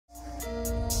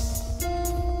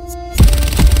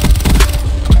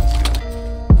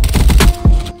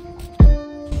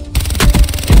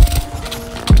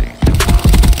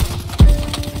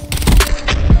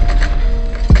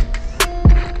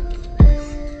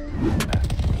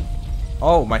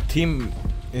Oh, my team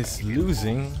is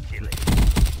losing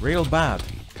real bad.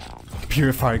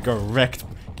 Purifier got wrecked.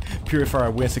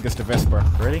 Purifier wins against the Vesper.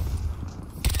 Ready?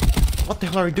 What the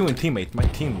hell are you doing, teammate? My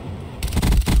team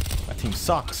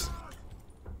sucks.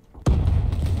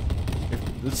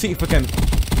 Let's see if we can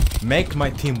make my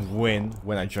team win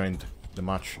when I joined the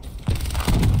match.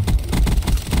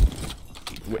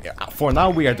 For now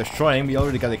we are destroying. We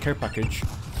already got a care package.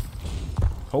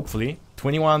 Hopefully.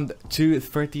 21 to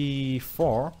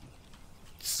 34.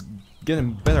 It's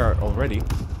getting better already.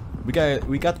 We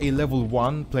got a level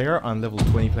 1 player and level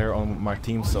 20 player on my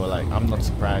team, so like I'm not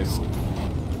surprised.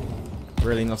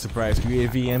 Really not surprised.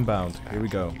 UAV inbound. Here we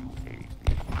go.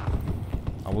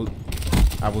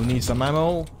 I will need some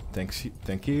ammo.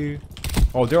 Thank you.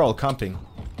 Oh, they're all camping.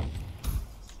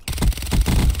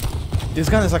 This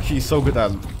gun is actually so good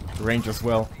at range as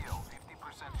well.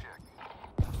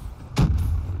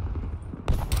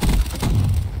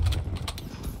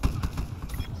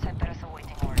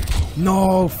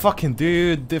 No, fucking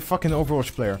dude, the fucking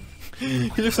Overwatch player. He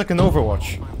looks like an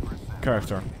Overwatch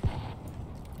character.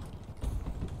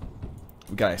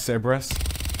 We got a Cerberus.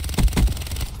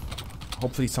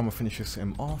 Hopefully someone finishes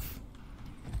him off.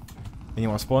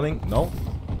 Anyone spawning? No.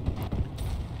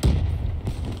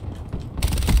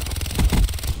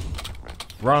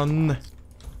 Run!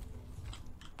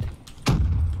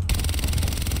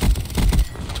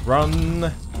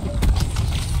 Run!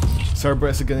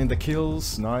 Cerberus are getting the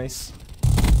kills, nice.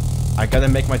 I gotta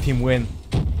make my team win.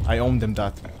 I own them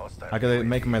that. I gotta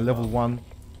make my level 1.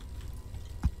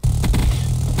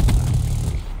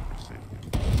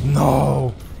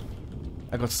 No!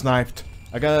 I got sniped.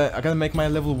 I gotta make my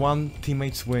level 1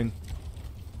 teammates win.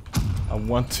 I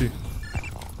want to.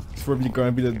 It's probably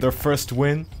gonna be their first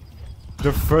win.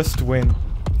 Their first win.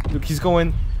 Look, he's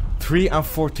going 3 and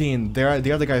 14.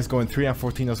 The other guy is going 3 and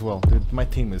 14 as well. Dude, my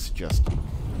team is just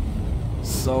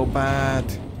so bad.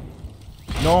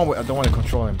 No, I don't want to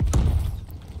control him.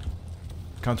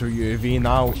 Counter UAV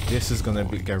now. This is gonna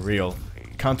get real.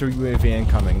 Counter UAV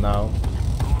incoming now.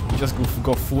 Just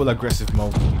go full aggressive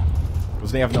mode.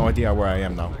 Because they have no idea where I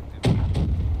am now.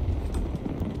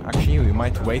 Actually, we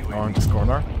might wait on this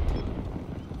corner.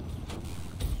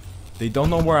 They don't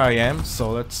know where I am,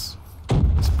 so let's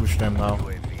push them now.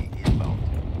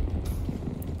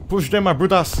 Push them, my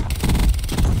brutas!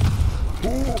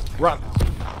 Ooh, run!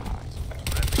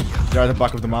 They're at the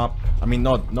back of the map. I mean,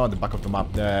 not the back of the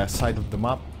map, the side of the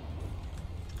map.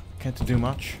 Can't do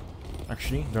much.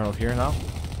 Actually, they're not here now.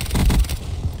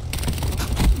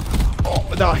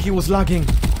 Oh, no, he was lagging.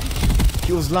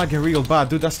 He was lagging real bad,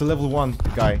 dude. That's the level 1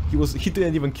 guy. He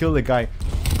didn't even kill the guy.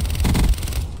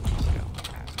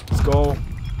 Let's go.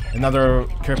 Another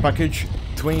care package.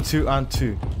 22 and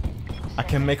 2. I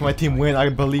can make my team win. I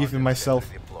believe in myself.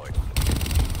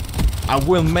 I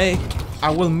will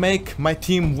make my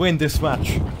team win this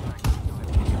match.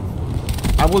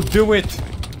 I will do it.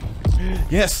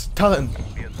 Yes, talent.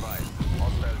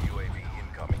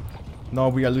 No,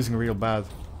 we are losing real bad.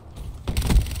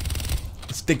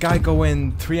 It's the guy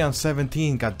going 3 and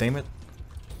 17. God damn it.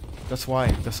 That's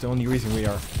why. That's the only reason we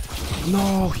are.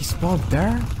 No, he spawned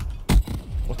there.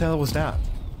 What the hell was that?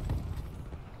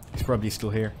 He's probably still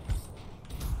here.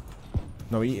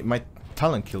 No, my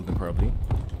talent killed him probably.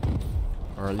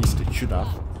 Or at least it should have.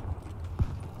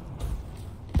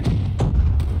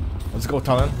 Let's go,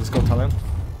 talent. Let's go, talent.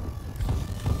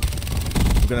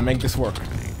 We're gonna make this work.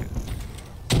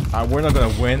 We're not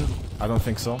gonna win. I don't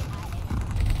think so.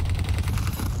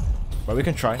 But we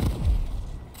can try.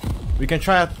 We can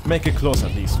try to make it close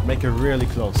at least. Make it really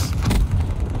close.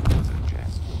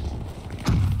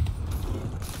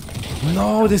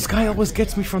 No, this guy always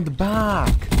gets me from the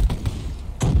back.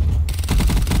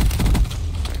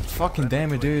 Fucking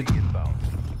damn it, dude.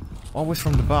 Always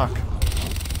from the back.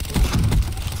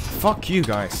 Fuck you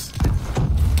guys.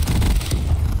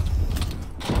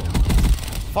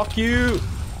 Fuck you.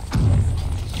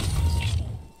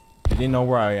 They didn't know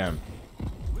where I am.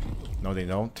 No, they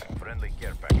don't. Friendly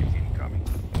care package incoming.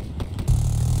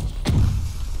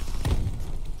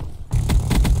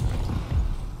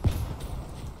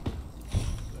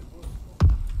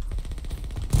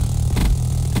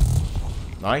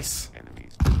 Nice.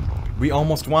 We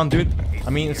almost won, dude. I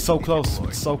mean, it's so close.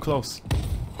 It's so close.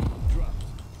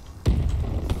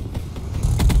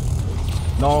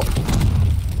 No.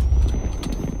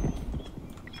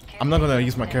 I'm not gonna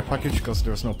use my care package because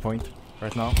there's no point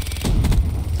right now.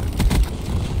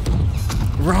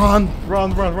 Run!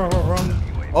 Run, run, run, run, run!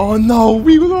 Oh no!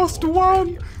 We lost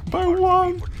one! By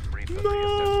one!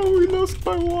 No! We lost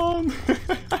by one!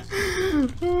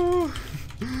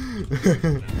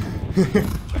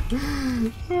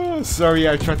 Sorry,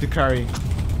 I tried to carry.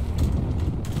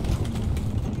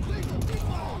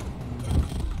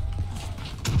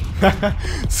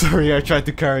 Sorry, I tried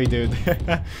to carry, dude.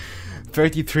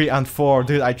 33 and 4,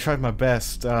 dude. I tried my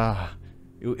best.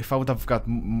 If I would have got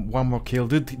one more kill,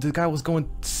 dude. The guy was going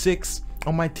 6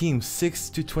 on my team, 6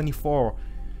 to 24,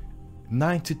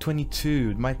 9 to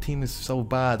 22. My team is so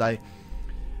bad.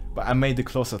 But I made it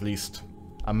close at least.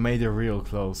 I made it real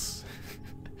close.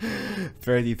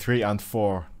 33 and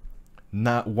 4.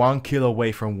 Not 1 kill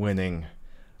away from winning.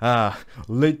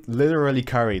 Literally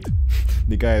carried.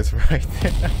 The guy is right.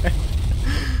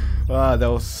 That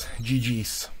was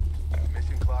GG's.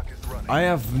 I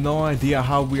have no idea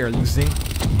how we are losing.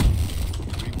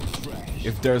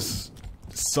 If there's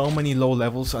so many low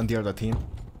levels on the other team,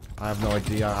 I have no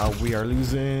idea how we are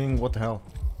losing. What the hell?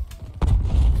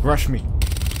 Rush me.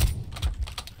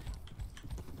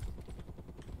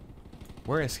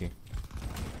 Where is he?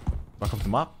 Back of the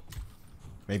map?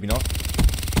 Maybe not.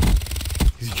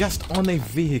 He's just on a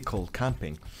vehicle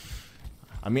camping.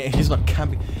 I mean, he's not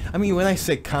camping. I mean, when I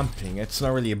say camping, it's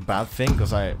not really a bad thing,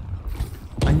 because I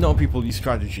know people use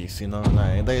strategies, you know,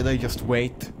 and they just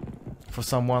wait for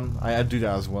someone. I do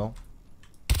that as well.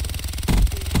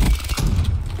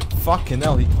 Fucking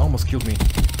hell, he almost killed me.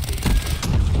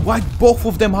 Why both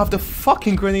of them have the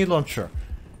fucking grenade launcher?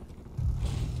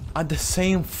 At the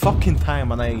same fucking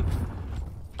time, and I...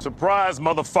 Surprise,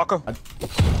 motherfucker!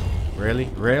 Really?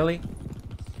 Really?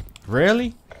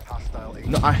 Really?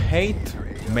 No, I hate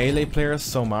melee players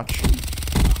so much.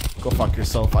 Go fuck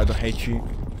yourself, I don't hate you.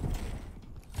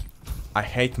 I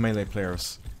hate melee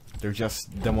players. They're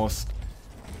just the most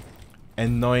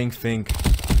annoying thing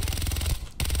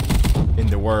in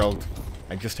the world.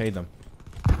 I just hate them.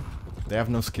 They have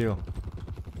no skill.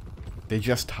 They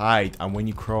just hide, and when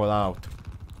you crawl out,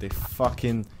 they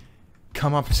fucking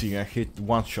come up to you and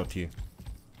one-shot you.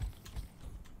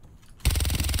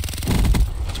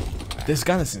 This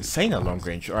gun is insane at long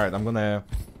range. Alright, I'm gonna...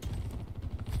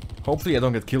 Hopefully I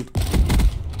don't get killed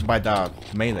by that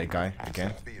melee guy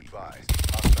again.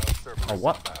 Oh,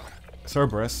 what?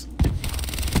 Cerberus.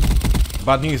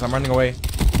 Bad news, I'm running away.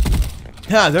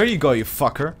 Yeah, there you go, you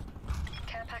fucker.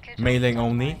 Melee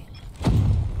only.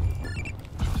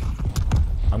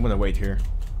 I'm gonna wait here.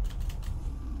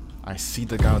 I see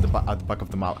the guy at the back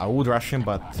of the map. I would rush him,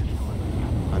 but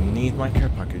I need my care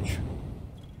package.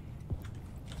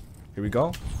 Here we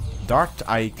go. Dart,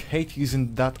 I hate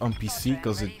using that on PC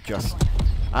because it just...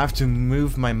 I have to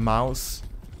move my mouse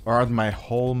or my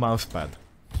whole mouse pad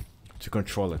to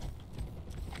control it.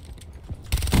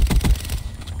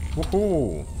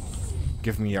 Woohoo!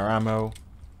 Give me your ammo.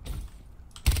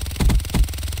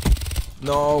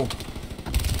 No!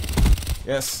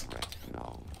 Yes!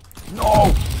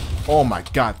 No! Oh my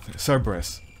god,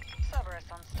 Cerberus.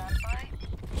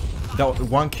 That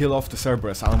one kill off the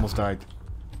Cerberus, I almost died.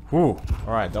 Whew,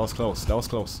 alright, that was close, that was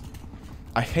close.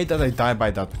 I hate that I died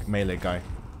by that melee guy.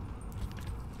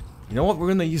 You know what, we're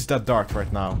gonna use that dart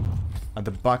right now. At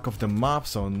the back of the map,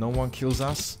 so no one kills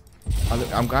us. I'm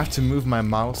gonna have to move my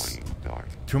mouse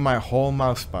through my whole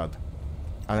mouse pad.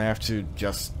 And I have to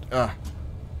just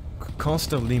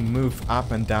constantly move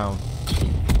up and down.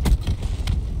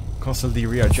 Constantly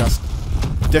readjust.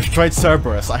 Destroyed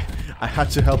Cerberus. I had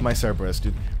to help my Cerberus,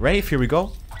 dude. Wraith, here we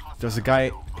go. There's a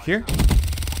guy here.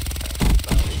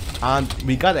 And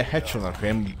we got a headshot on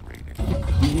him.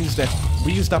 We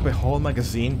used up a whole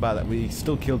magazine, but we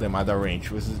still killed him at that range,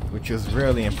 which is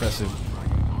really impressive.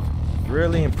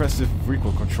 Really impressive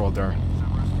recoil control there.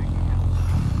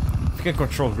 If you can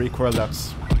control recoil,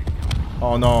 that's...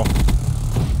 Oh no.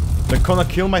 They're gonna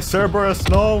kill my Cerberus,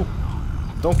 no!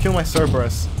 Don't kill my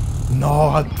Cerberus. No,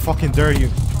 how fucking dare you.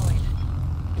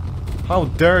 How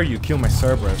dare you kill my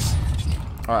Cerberus.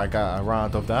 Alright, I ran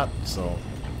out of that, so...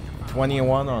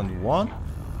 21 on 1.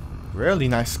 Really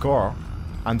nice score.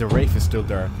 And the Wraith is still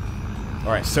there.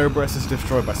 Alright, Cerberus is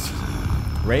destroyed, but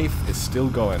Wraith is still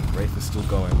going. Wraith is still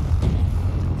going.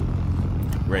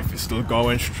 Wraith is still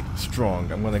going strong.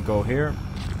 I'm gonna go here.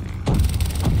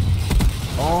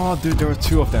 Oh, dude, there were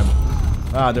 2 of them.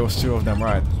 Ah, there was 2 of them,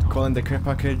 right. Calling the care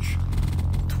package.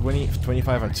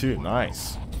 25 and 2.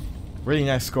 Nice. Really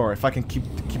nice score. If I can keep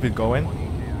it going.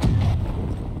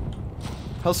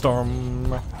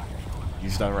 Hellstorm.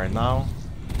 Use that right now.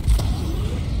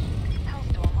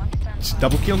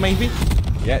 Double kill maybe?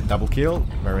 Yeah, double kill.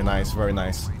 Very nice, very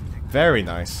nice. Very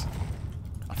nice.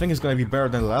 I think it's gonna be better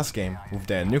than the last game with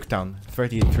the Nuketown.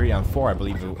 33 and 4 I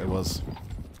believe it was.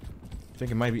 I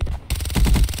think it might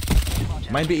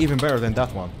be even better than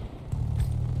that one.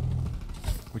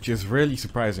 Which is really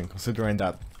surprising considering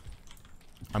that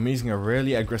I'm using a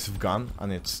really aggressive gun,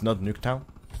 and it's not Nuketown.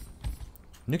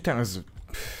 Nuketown is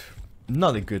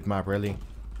not a good map, really.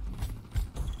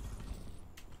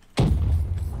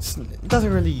 It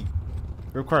doesn't really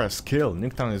require skill.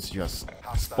 Nuketown is just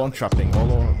spawn trapping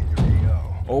all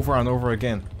over and over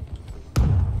again.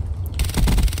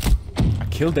 I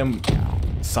killed him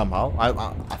somehow.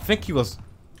 I think he was...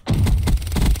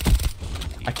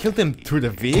 I killed him through the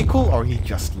vehicle, or he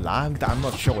just lagged. I'm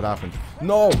not sure what happened.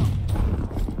 No!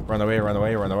 Run away, run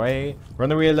away, run away.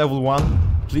 Run away, level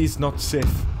 1. Please, not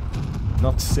safe.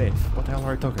 Not safe. What the hell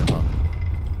are you talking about?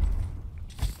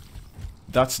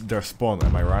 That's their spawn,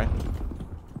 am I right?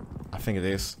 I think it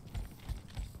is.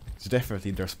 It's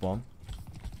definitely their spawn.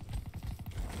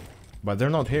 But they're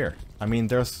not here. I mean,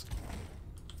 there's...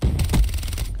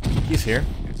 He's here.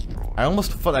 I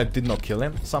almost thought I did not kill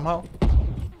him, somehow.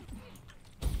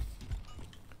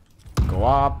 Go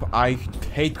up. I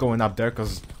hate going up there,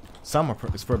 because someone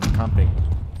is probably camping.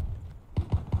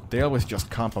 They always just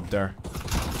camp up there.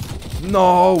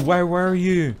 No! Where were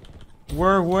you?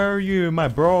 Where were you, my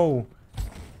bro?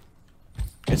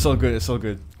 It's all good, it's all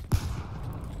good.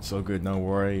 It's all good, no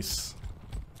worries.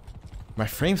 My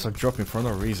frames are dropping for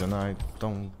no reason. I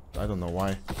don't know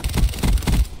why.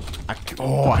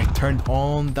 Oh, I turned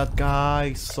on that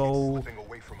guy so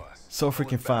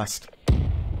freaking fast.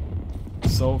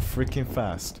 So freaking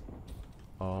fast.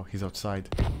 Oh, he's outside.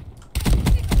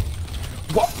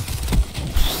 What?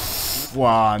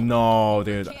 Wow, no,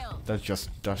 dude. That's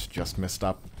just messed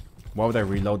up. Why would I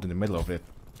reload in the middle of it?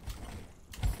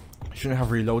 I shouldn't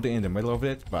have reloaded in the middle of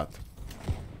it, but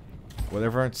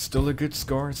whatever. It's still a good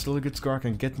score. It's still a good score. I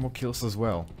can get more kills as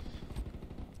well.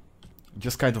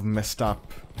 Just kind of messed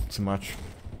up too much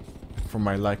for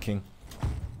my liking.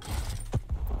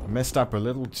 Messed up a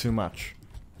little too much.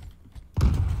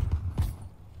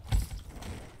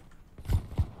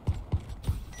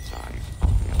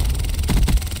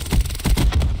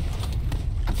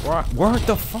 Where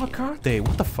the fuck are they?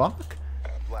 What the fuck?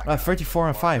 34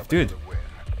 and 5, dude.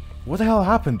 What the hell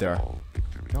happened there?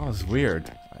 That was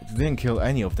weird. I didn't kill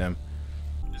any of them.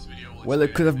 Well,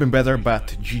 it could have been better,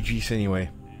 but GG's anyway.